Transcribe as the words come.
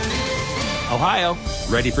Ohio,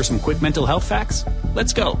 ready for some quick mental health facts?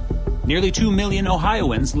 Let's go. Nearly 2 million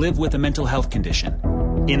Ohioans live with a mental health condition.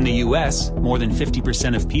 In the U.S., more than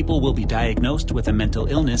 50% of people will be diagnosed with a mental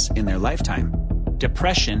illness in their lifetime.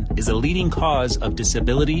 Depression is a leading cause of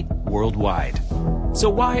disability worldwide. So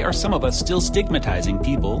why are some of us still stigmatizing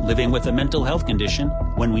people living with a mental health condition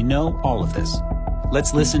when we know all of this?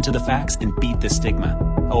 Let's listen to the facts and beat the stigma.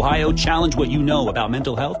 Ohio, challenge what you know about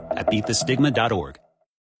mental health at beatthestigma.org.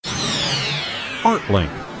 ArtLink.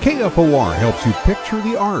 KFOR helps you picture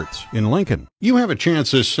the arts in Lincoln. You have a chance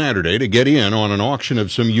this Saturday to get in on an auction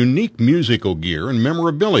of some unique musical gear and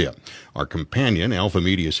memorabilia. Our companion, Alpha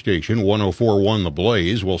Media Station 104.1 The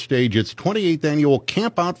Blaze, will stage its 28th annual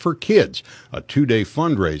Camp Out for Kids, a 2-day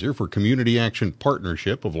fundraiser for Community Action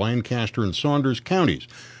Partnership of Lancaster and Saunders counties.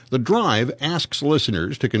 The drive asks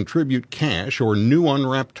listeners to contribute cash or new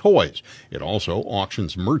unwrapped toys. It also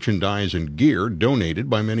auctions merchandise and gear donated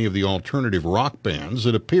by many of the alternative rock bands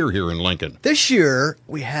that appear here in Lincoln. This year,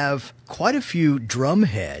 we have quite a few drum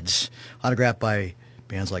heads autographed by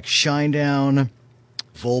bands like Shinedown,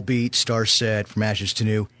 Volbeat, Starset, From Ashes to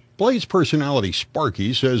New. Blaze personality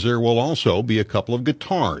Sparky says there will also be a couple of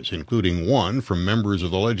guitars, including one from members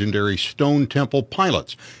of the legendary Stone Temple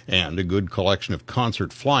Pilots, and a good collection of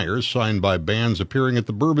concert flyers signed by bands appearing at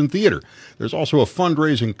the Bourbon Theater. There's also a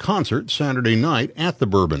fundraising concert Saturday night at the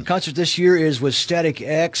Bourbon. The concert this year is with Static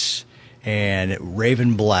X and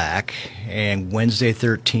Raven Black, and Wednesday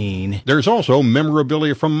 13. There's also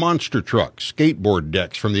memorabilia from Monster Trucks, skateboard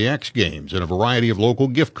decks from the X Games, and a variety of local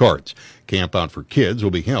gift cards. Camp Out for Kids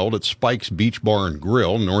will be held at Spike's Beach Bar and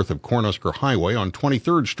Grill north of Cornhusker Highway on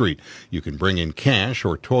 23rd Street. You can bring in cash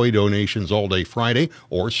or toy donations all day Friday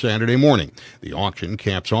or Saturday morning. The auction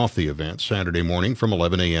caps off the event Saturday morning from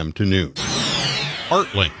 11 a.m. to noon.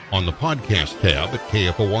 ArtLink on the podcast tab at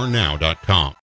KFORnow.com.